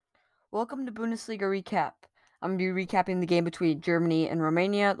Welcome to Bundesliga Recap. I'm going to be recapping the game between Germany and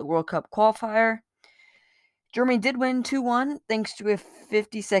Romania, the World Cup qualifier. Germany did win 2-1 thanks to a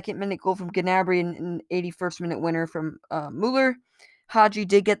 52nd minute goal from Gnabry and an 81st minute winner from Müller. Hagi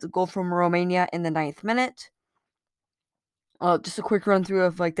did get the goal from Romania in the 9th minute. Just a quick run through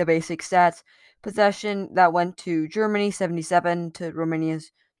of the basic stats. Possession that went to Germany, 77 to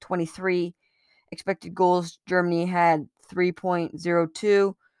Romania's 23. Expected goals, Germany had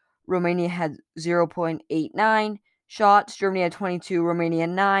 3.02. Romania had 0.89. Shots, Germany had 22, Romania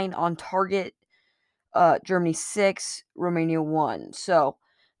 9. On target, Germany 6, Romania 1. So,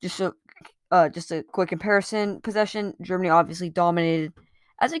 just a quick comparison. Possession, Germany obviously dominated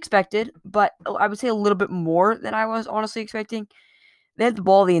as expected, but I would say a little bit more than I was honestly expecting. They had the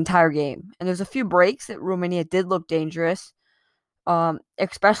ball the entire game, and there's a few breaks that Romania did look dangerous,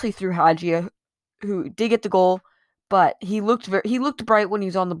 especially through Hagi, who did get the goal, but he looked bright when he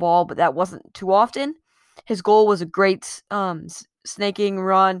was on the ball, but that wasn't too often. His goal was a great snaking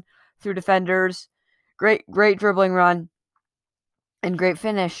run through defenders, great dribbling run, and great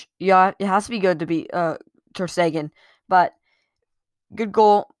finish. Yeah, it has to be good to be Ter Stegen, but good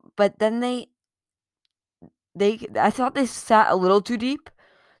goal. But then I thought they sat a little too deep.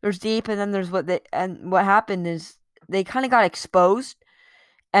 There's deep, and then there's what happened is they kind of got exposed.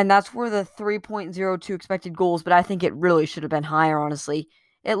 And that's where the 3.02 expected goals, but I think it really should have been higher, honestly.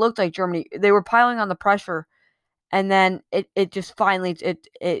 It looked like Germany, they were piling on the pressure, and then it just finally,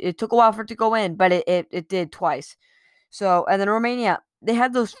 it took a while for it to go in, but it did twice. So, and then Romania, they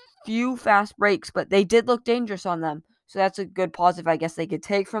had those few fast breaks, but they did look dangerous on them. So that's a good positive, I guess, they could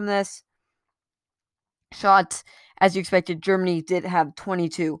take from this. Shots, as you expected, Germany did have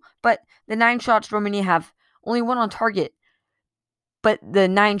 22, but the 9 shots Romania have, only one on target. But the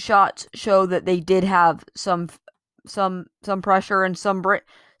 9 shots show that they did have some pressure and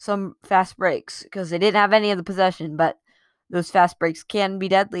some fast breaks, because they didn't have any of the possession, but those fast breaks can be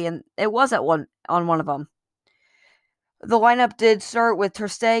deadly, and it was on one of them. The lineup did start with Ter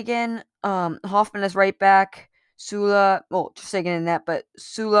Stegen, Hoffman as right back, Ter Stegen in net, but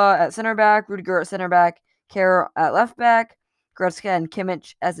Sula at center back, Rudiger at center back, Kehrer at left back, Goretzka and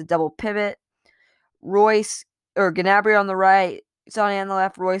Kimmich as a double pivot, Royce or Gnabry on the right, Sonny on the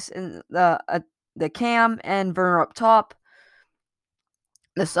left, Royce in the cam, and Werner up top.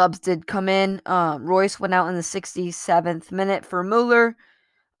 The subs did come in. Royce went out in the 67th minute for Müller.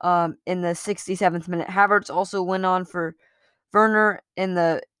 In the 67th minute, Havertz also went on for Werner. In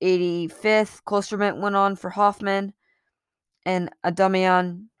the 85th, Klosterman went on for Hoffman. And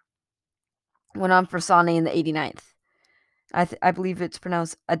Adamian went on for Sonny in the 89th. I believe it's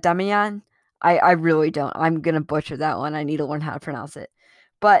pronounced Adamian. I really don't. I'm going to butcher that one. I need to learn how to pronounce it.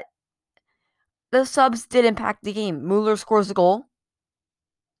 But the subs did impact the game. Müller scores the goal.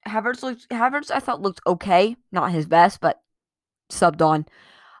 Havertz I thought looked okay. Not his best, but subbed on.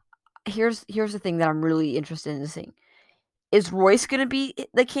 Here's the thing that I'm really interested in seeing. Is Royce going to be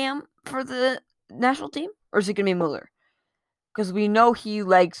the cam for the national team? Or is it going to be Müller? Because we know he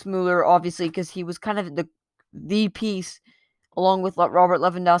likes Müller, obviously, because he was kind of the piece, along with Robert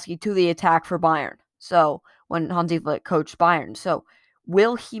Lewandowski, to the attack for Bayern. So, when Hansi Flick coached Bayern. So,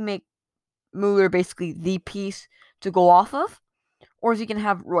 will he make Müller basically the piece to go off of? Or is he going to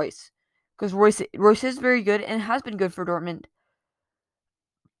have Royce? Because Royce is very good and has been good for Dortmund.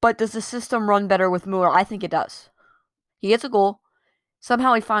 But does the system run better with Müller? I think it does. He gets a goal.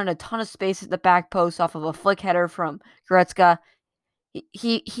 Somehow he found a ton of space at the back post off of a flick header from Goretzka.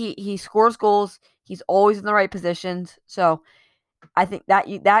 He scores goals. He's always in the right positions. So I think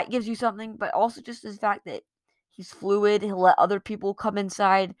that gives you something. But also just the fact that he's fluid. He'll let other people come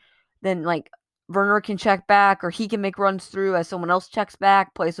inside. Then Werner can check back, or he can make runs through as someone else checks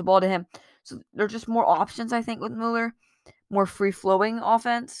back, plays the ball to him. So there's just more options, I think, with Müller. More free-flowing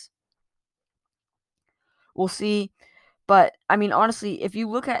offense. We'll see. But, I mean, honestly, if you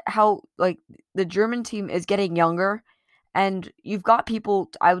look at how, the German team is getting younger, and you've got people,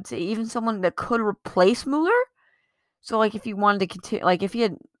 I would say, even someone that could replace Müller. So, if you wanted to continue,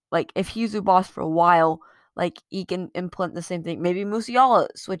 if he's the boss for a while, he can implement the same thing. Maybe Musiala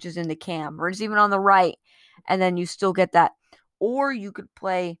switches into cam, or is even on the right, and then you still get that. Or you could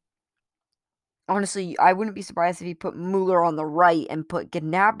play, honestly, I wouldn't be surprised if he put Müller on the right and put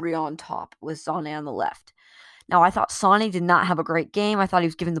Gnabry on top with Sané on the left. Now, I thought Sané did not have a great game. I thought he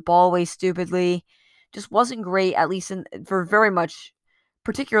was giving the ball away stupidly. Just wasn't great, at least for very much,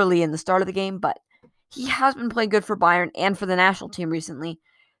 particularly in the start of the game, but he has been playing good for Bayern and for the national team recently.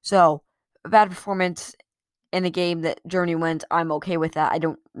 So, a bad performance in a game that Germany wins, I'm okay with that. I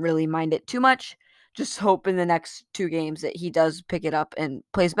don't really mind it too much. Just hope in the next 2 games that he does pick it up and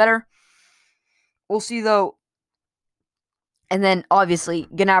plays better. We'll see though. And then obviously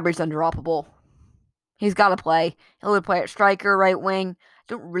Gnabry's undroppable. He's got to play. He'll play at striker, right wing.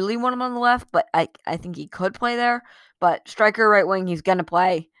 Don't really want him on the left, but I think he could play there. But striker, right wing, he's gonna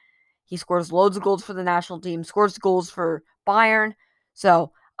play. He scores loads of goals for the national team. Scores goals for Bayern.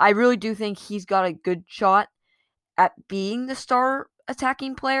 So I really do think he's got a good shot at being the star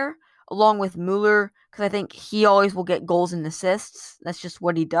attacking player, along with Mueller, because I think he always will get goals and assists. That's just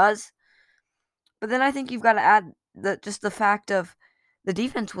what he does. But then I think you've got to add the fact of the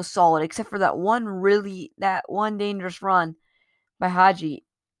defense was solid, except for that one dangerous run by Haji.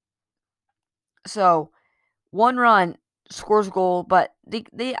 So 1 run scores a goal, but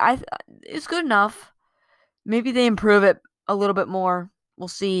it's good enough. Maybe they improve it a little bit more. We'll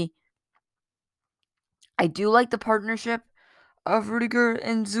see. I do like the partnership of Rudiger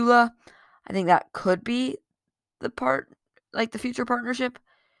and Zula. I think that could be the future partnership.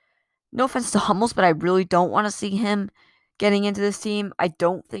 No offense to Hummels, but I really don't want to see him getting into this team. I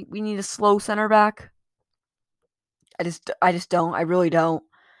don't think we need a slow center back. I just don't. I really don't.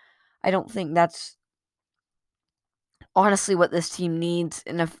 I don't think that's honestly what this team needs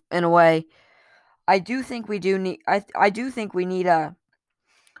in a way. I do think we do need. I do think we need a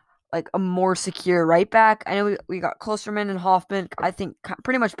more secure right back. I know we got Klosterman and Hoffman. I think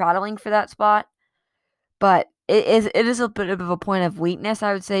pretty much battling for that spot, but it is a bit of a point of weakness.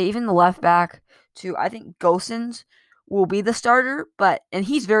 I would say even the left back too. I think Gosens will be the starter, and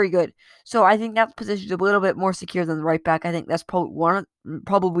he's very good. So I think that position's a little bit more secure than the right back. I think that's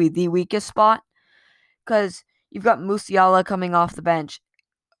probably the weakest spot because you've got Musiala coming off the bench.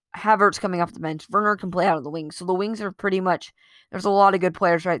 Havertz coming off the bench. Werner can play out of the wings. So the wings are pretty much, there's a lot of good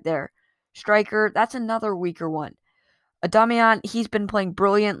players right there. Striker, that's another weaker one. Adamian, he's been playing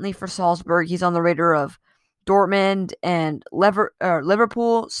brilliantly for Salzburg. He's on the radar of Dortmund and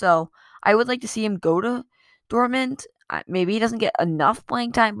Liverpool. So I would like to see him go to Dortmund. Maybe he doesn't get enough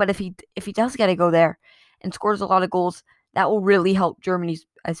playing time, but if he does get to go there and scores a lot of goals, that will really help Germany's,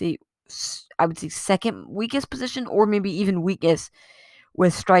 I would say second weakest position, or maybe even weakest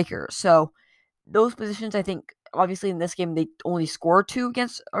with striker. So those positions, I think, obviously in this game they only scored 2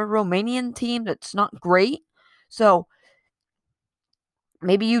 against a Romanian team that's not great. So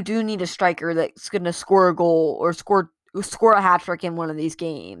maybe you do need a striker that's going to score a goal or score a hat trick in one of these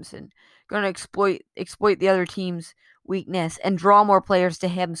games and going to exploit the other team's weakness and draw more players to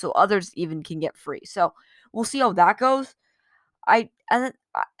him so others even can get free. So we'll see how that goes. And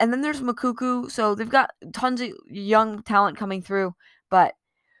then there's Moukoko. So they've got tons of young talent coming through, but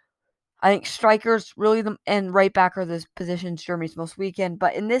I think strikers really and right back are the positions Germany's most weakened.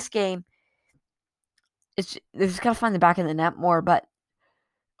 But in this game, they just gotta find the back of the net more. But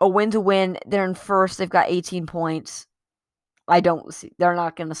a win's a win. They're in first. They've got 18 points. They're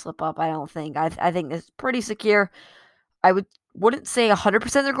not gonna slip up. I don't think. I think it's pretty secure. Wouldn't say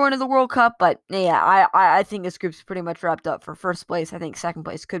 100% they're going to the World Cup, but yeah, I think this group's pretty much wrapped up for first place. I think second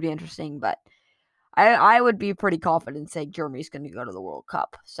place could be interesting, but I would be pretty confident saying Germany's going to go to the World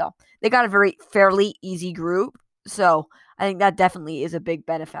Cup. So they got a fairly easy group. So I think that definitely is a big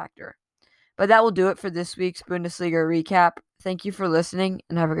benefactor. But that will do it for this week's Bundesliga recap. Thank you for listening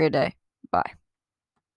and have a great day. Bye.